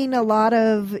seeing a lot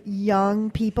of young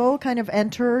people kind of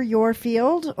enter your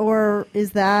field, or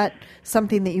is that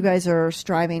something that you guys are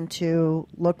striving to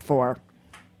look for?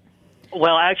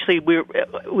 Well, actually,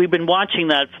 we've been watching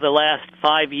that for the last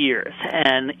 5 years,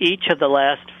 and each of the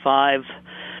last 5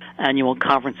 annual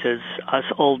conferences, us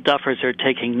old duffers are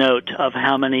taking note of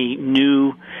how many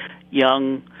new,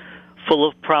 young, full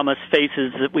of promise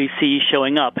faces that we see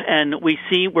showing up. And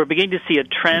we're beginning to see a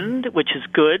trend, which is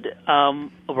good.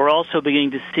 We're also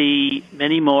beginning to see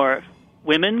many more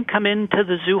women come into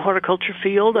the zoo horticulture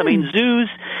field. I mean, zoos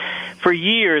for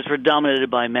years were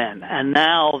dominated by men, and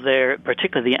now they're,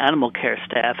 particularly the animal care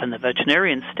staff and the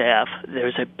veterinarian staff,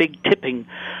 there's a big tipping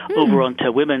over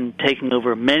onto women taking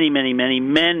over many, many, many,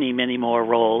 many, many more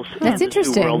roles. That's in the zoo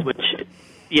interesting. world,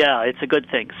 yeah, it's a good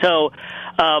thing. So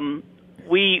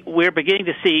we're beginning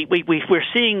to see, we're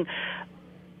seeing,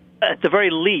 at the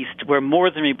very least, we're more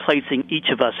than replacing each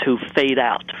of us who fade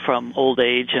out from old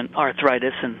age and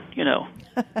arthritis and,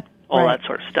 all Right. that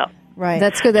sort of stuff. Right.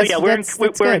 That's good. So, we're that's we're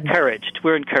good. encouraged.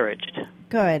 We're encouraged.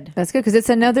 Good. That's good because it's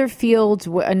another field,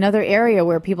 another area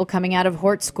where people coming out of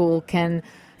Hort School can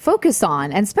focus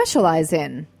on and specialize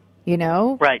in.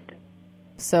 Right.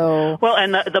 So Well,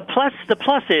 and the plus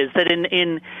is that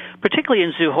in particularly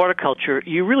in zoo horticulture,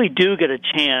 you really do get a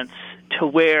chance to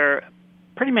wear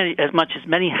as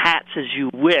many hats as you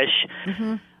wish.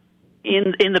 Mm-hmm.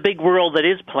 In the big world that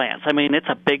is plants. I mean, it's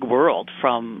a big world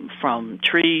from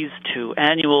trees to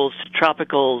annuals to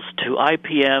tropicals to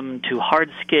IPM to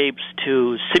hardscapes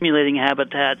to simulating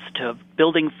habitats to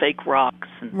building fake rocks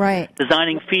and Right.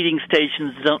 designing feeding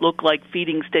stations that don't look like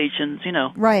feeding stations,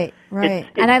 Right.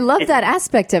 and I love that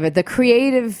aspect of it, the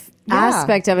creative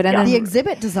aspect of it, and the then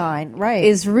exhibit design, right?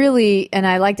 is really. And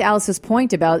I liked Alice's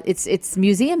point about it's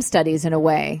museum studies in a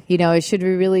way. It should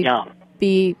really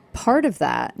be part of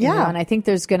that. Yeah. And I think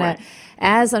there's going to,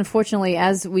 as unfortunately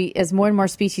as more and more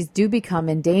species do become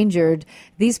endangered,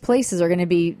 these places are going to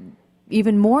be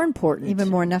even more important, even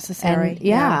more necessary.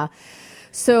 And,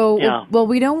 So, well,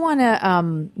 we don't want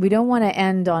to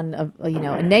end on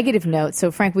a negative note.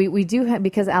 So, Frank, we do have,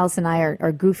 because Alice and I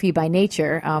are goofy by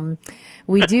nature.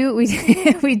 We do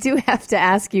we do have to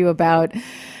ask you about,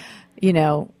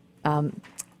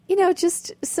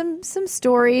 just some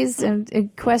stories and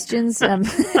questions.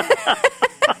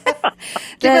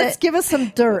 Give us some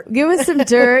dirt. Give us some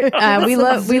dirt. We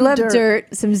love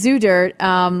dirt. some zoo dirt.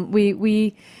 We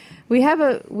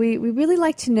really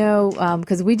like to know,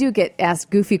 because we do get asked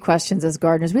goofy questions as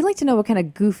gardeners. We'd like to know what kind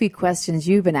of goofy questions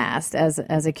you've been asked as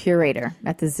a curator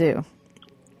at the zoo.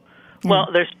 Well,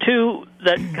 there's 2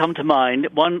 that come to mind.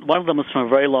 One of them was from a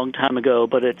very long time ago,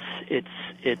 but it's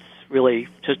really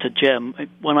just a gem.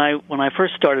 When I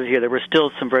first started here, there were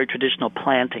still some very traditional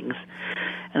plantings,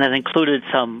 and that included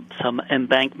some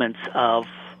embankments of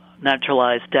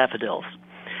naturalized daffodils.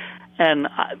 And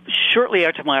shortly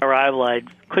after my arrival, I'd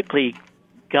quickly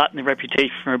gotten the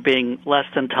reputation for being less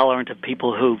than tolerant of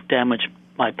people who damaged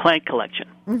my plant collection.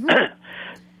 Mm-hmm.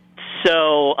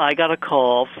 So I got a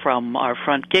call from our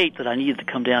front gate that I needed to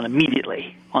come down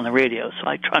immediately on the radio. So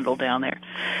I trundled down there.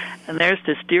 And there's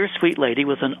this dear sweet lady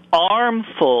with an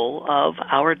armful of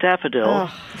our daffodils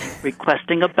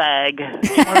requesting a bag.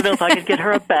 She wanted to know if I could get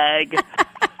her a bag.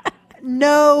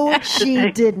 No, she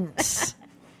didn't.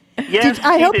 Yes,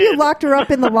 I hope did. you locked her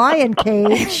up in the lion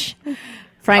cage.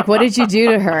 Frank, what did you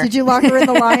do to her? Did you lock her in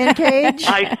the lion cage?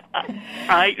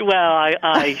 I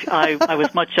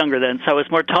was much younger then, so I was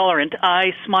more tolerant.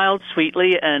 I smiled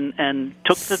sweetly and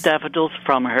took the daffodils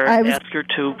from her, asked her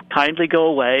to kindly go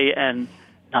away and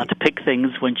not to pick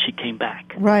things when she came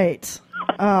back. Right.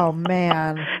 Oh,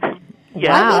 man.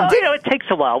 Yeah, Wow. well, it takes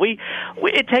a while.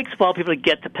 It takes a while for people to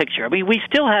get the picture. I mean, we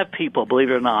still have people, believe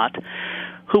it or not,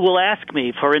 who will ask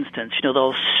me, for instance,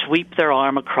 they'll sweep their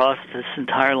arm across this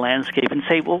entire landscape and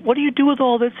say, well, what do you do with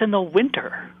all this in the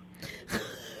winter?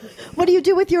 What do you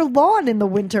do with your lawn in the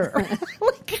winter?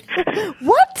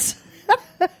 What?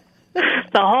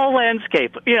 The whole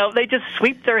landscape. They just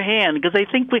sweep their hand because they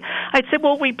think I'd say,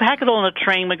 well, we pack it all on a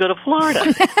train, we go to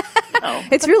Florida. No.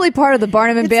 It's really part of the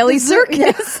Barnum and Bailey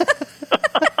circus.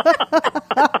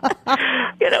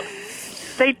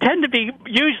 They tend to be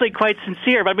usually quite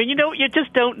sincere. But I mean, you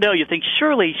just don't know. You think,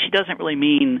 surely she doesn't really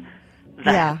mean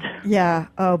that. Yeah.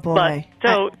 Oh, boy. But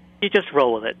so you just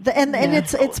roll with it. And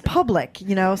it's public,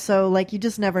 so like you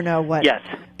just never know what. Yes.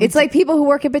 It's like people who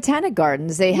work at botanic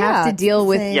gardens. They have to deal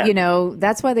with, Yeah.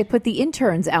 that's why they put the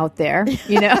interns out there, to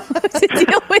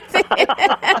deal with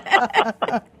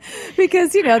it.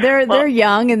 Because, they're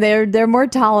young and they're more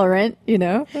tolerant,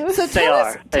 So tell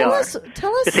us.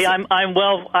 You see, I'm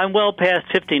well past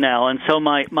 50 now, and so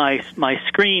my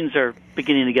screens are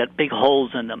beginning to get big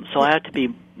holes in them. So I have to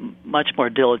be much more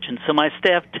diligent. So my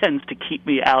staff tends to keep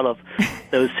me out of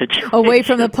those situations. Away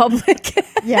from the public.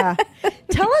 Yeah.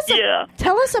 Tell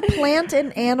us a plant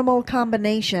and animal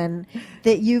combination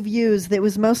that you've used that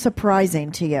was most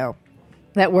surprising to you.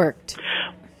 That worked.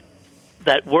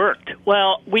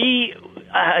 Well, we,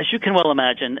 as you can well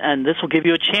imagine, and this will give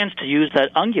you a chance to use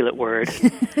that ungulate word,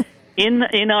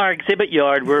 in our exhibit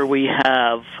yard where we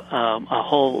have a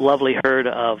whole lovely herd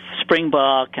of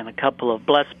springbok and a couple of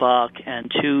blessbok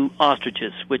and 2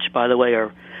 ostriches, which, by the way,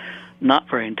 are not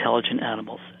very intelligent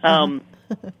animals.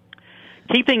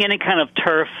 Keeping any kind of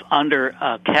turf under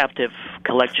a captive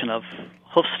collection of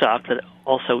hoofstock that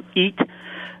also eat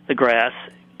the grass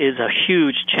is a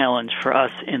huge challenge for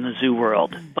us in the zoo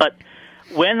world. But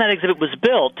when that exhibit was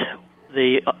built,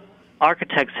 the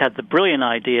architects had the brilliant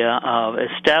idea of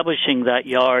establishing that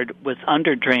yard with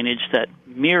under drainage that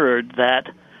mirrored that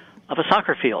of a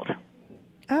soccer field.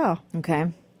 Oh. Okay.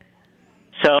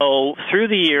 So through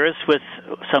the years, with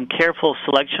some careful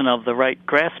selection of the right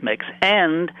grass mix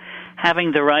and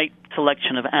having the right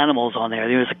selection of animals on there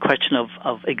was a question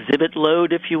of exhibit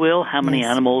load, if you will. How many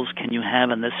animals can you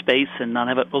have in this space and not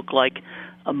have it look like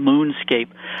a moonscape?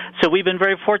 So we've been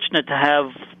very fortunate to have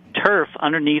turf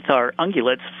underneath our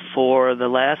ungulates for the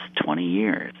last 20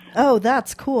 years. Oh,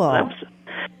 that's cool.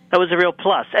 That was a real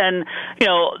plus. And,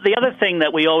 the other thing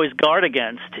that we always guard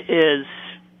against is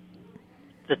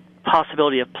the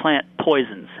possibility of plant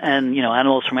poisons. And,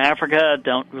 animals from Africa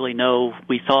don't really know,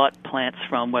 we thought, plants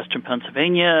from western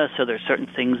Pennsylvania, so there's certain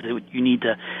things that you need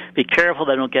to be careful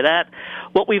they don't get at.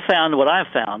 What I've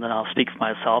found, and I'll speak for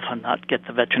myself and not get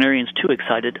the veterinarians too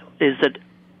excited, is that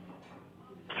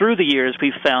through the years,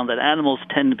 we've found that animals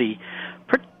tend to be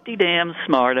pretty damn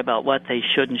smart about what they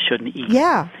should and shouldn't eat.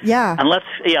 Yeah. Unless,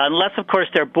 of course,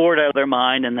 they're bored out of their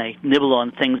mind and they nibble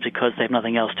on things because they have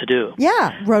nothing else to do.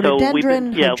 Yeah,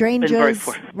 rhododendron, hydrangeas,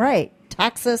 right,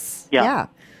 taxus. Yeah.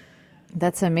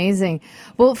 That's amazing.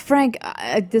 Well, Frank,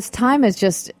 this time has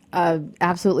just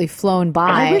absolutely flown by.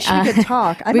 I wish we could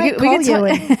talk. I might call you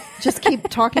and just keep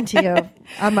talking to you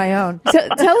on my own.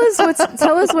 Tell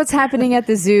us what's happening at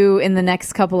the zoo in the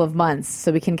next couple of months,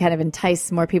 so we can kind of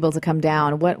entice more people to come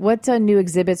down. What new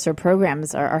exhibits or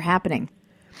programs are happening?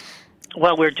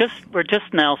 Well, we're just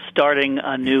now starting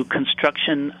a new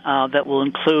construction that will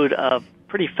include a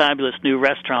pretty fabulous new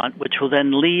restaurant, which will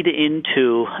then lead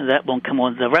into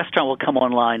the restaurant will come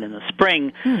online in the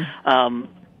spring.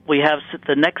 We have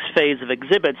the next phase of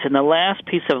exhibits, and the last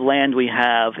piece of land we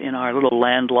have in our little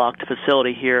landlocked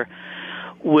facility here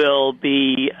will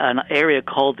be an area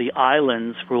called the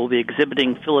Islands, where we'll be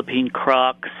exhibiting Philippine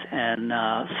crocs and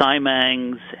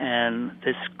siamangs and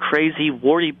this crazy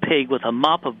warty pig with a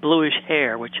mop of bluish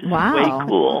hair, which is way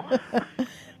cool.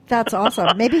 That's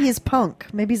awesome. Maybe he's punk.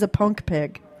 Maybe he's a punk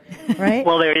pig, right?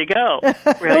 Well, there you go.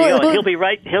 He'll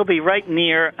be right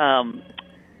near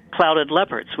clouded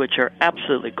leopards, which are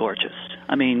absolutely gorgeous.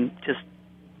 I mean, just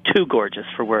too gorgeous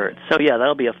for words. So, yeah,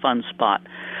 that'll be a fun spot.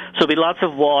 So there'll be lots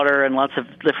of water and lots of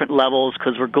different levels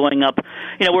because we're going up.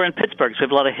 We're in Pittsburgh, so we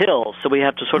have a lot of hills. So we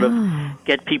have to sort of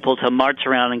get people to march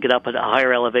around and get up at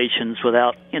higher elevations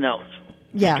without,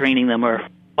 straining them or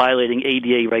violating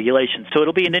ADA regulations. So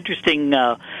it'll be an interesting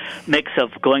mix of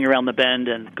going around the bend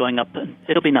and going up. And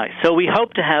it'll be nice. So we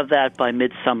hope to have that by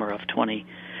midsummer of 2015.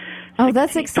 Oh,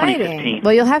 that's 2016. exciting.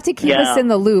 Well, you'll have to keep us in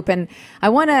the loop. And I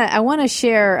want to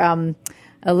share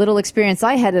a little experience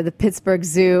I had at the Pittsburgh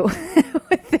Zoo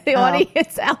with the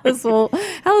audience. Alice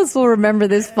will remember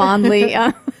this fondly.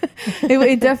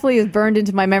 It definitely is burned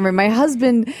into my memory. My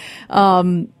husband,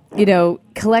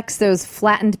 collects those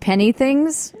flattened penny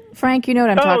things. Frank, you know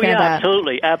what I'm talking about?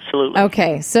 Absolutely.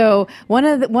 Okay, so one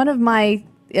of my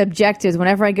objectives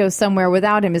whenever I go somewhere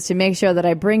without him is to make sure that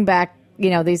I bring back,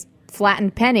 these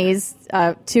flattened pennies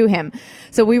to him.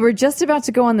 So we were just about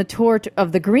to go on the tour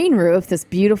of the green roof, this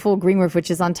beautiful green roof,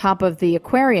 which is on top of the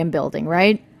aquarium building,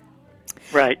 right?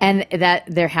 Right. And that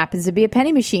there happens to be a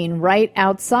penny machine right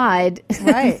outside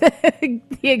the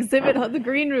exhibit on the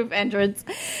green roof entrance.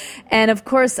 And of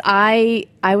course, I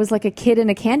was like a kid in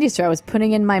a candy store. I was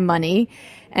putting in my money,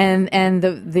 and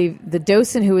the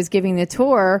docent who was giving the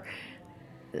tour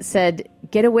said,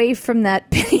 "Get away from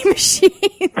that penny machine."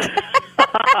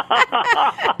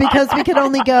 Because we could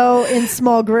only go in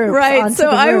small groups. Right. So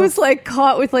I was like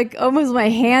caught with like almost my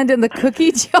hand in the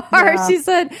cookie jar. Yeah. She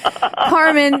said,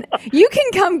 "Carmen, you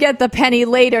can come get the penny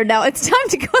later. Now it's time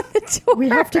to go on the tour. We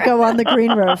have to go on the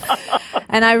green roof."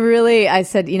 And I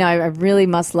said, I really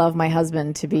must love my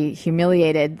husband to be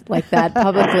humiliated like that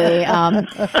publicly.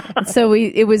 So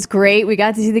it was great. We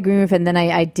got to see the green roof, and then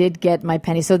I did get my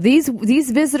penny. So these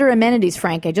visitor amenities,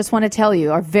 Frank, I just want to tell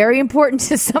you, are very important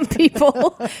to some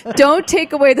people. Don't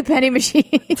take away the penny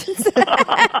machines.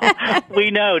 We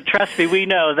know. Trust me, we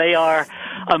know. They are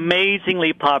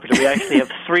amazingly popular. We actually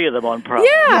have 3 of them on property.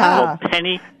 Yeah.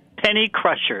 Penny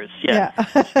crushers. Yes.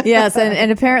 Yeah. Yes,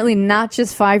 and apparently not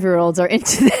just 5-year-olds are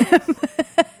into them.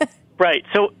 Right.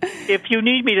 So if you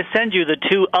need me to send you the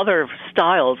 2 other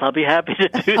styles, I'll be happy to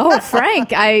do that. Oh,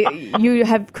 Frank, you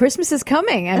have Christmas is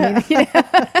coming. I mean,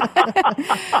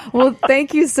 well,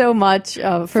 thank you so much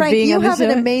for Frank, being on the show. Frank, you have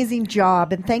an amazing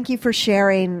job, and thank you for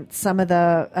sharing some of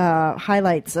the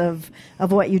highlights of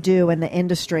what you do in the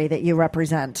industry that you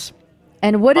represent.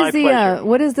 And what is My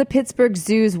what is the Pittsburgh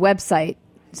Zoo's website,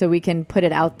 so we can put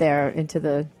it out there into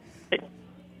the...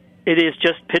 It is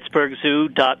just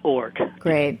pittsburghzoo.org.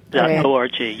 Great.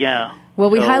 .org, yeah. Well,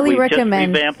 we highly we've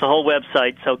recommend... just revamped the whole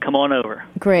website, so come on over.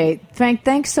 Great. Frank,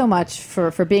 thanks so much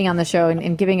for being on the show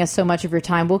and giving us so much of your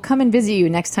time. We'll come and visit you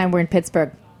next time we're in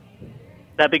Pittsburgh.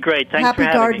 That'd be great. Thanks Happy for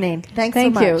having gardening. me. Thanks so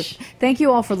much. Thank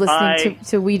you all for listening Bye.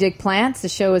 to We Dig Plants. The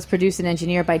show is produced and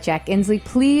engineered by Jack Inslee.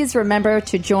 Please remember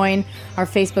to join our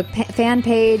Facebook fan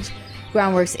page,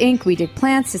 Groundworks Inc., We Dig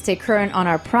Plants, to stay current on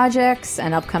our projects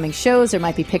and upcoming shows. There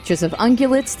might be pictures of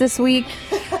ungulates this week.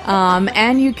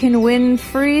 And you can win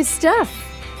free stuff.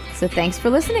 So thanks for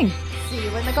listening. See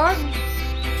you in the garden.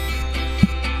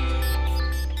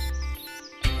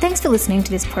 Thanks for listening to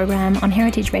this program on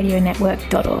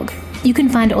heritageradionetwork.org. You can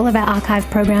find all of our archive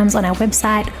programs on our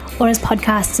website or as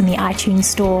podcasts in the iTunes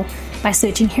store by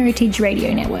searching Heritage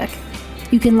Radio Network.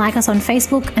 You can like us on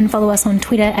Facebook and follow us on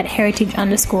Twitter at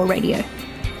 @heritage_radio.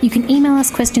 You can email us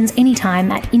questions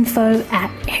anytime at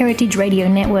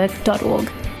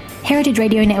info@heritageradionetwork.org. Heritage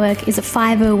Radio Network is a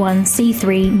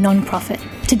 501c3 non-profit.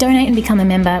 To donate and become a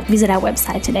member, visit our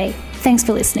website today. Thanks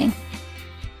for listening.